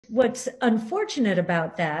what's unfortunate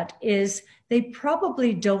about that is they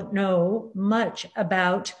probably don't know much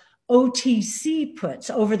about OTC puts,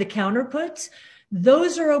 over-the-counter puts.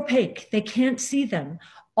 Those are opaque. They can't see them.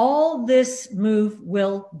 All this move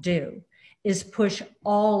will do is push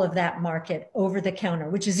all of that market over the counter,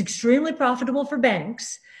 which is extremely profitable for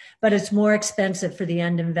banks, but it's more expensive for the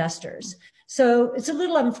end investors. So it's a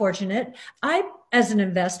little unfortunate. As an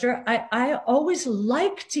investor, I always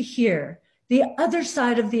like to hear the other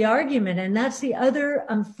side of the argument. And that's the other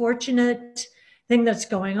unfortunate thing that's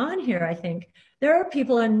going on here, I think. There are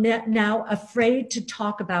people now afraid to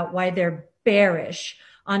talk about why they're bearish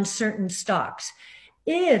on certain stocks.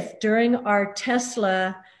 If during our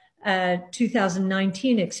Tesla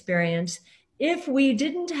 2019 experience, if we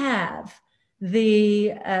didn't have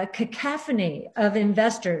the cacophony of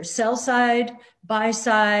investors, sell side, buy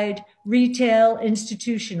side, retail,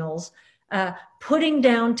 institutionals, putting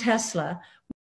down Tesla,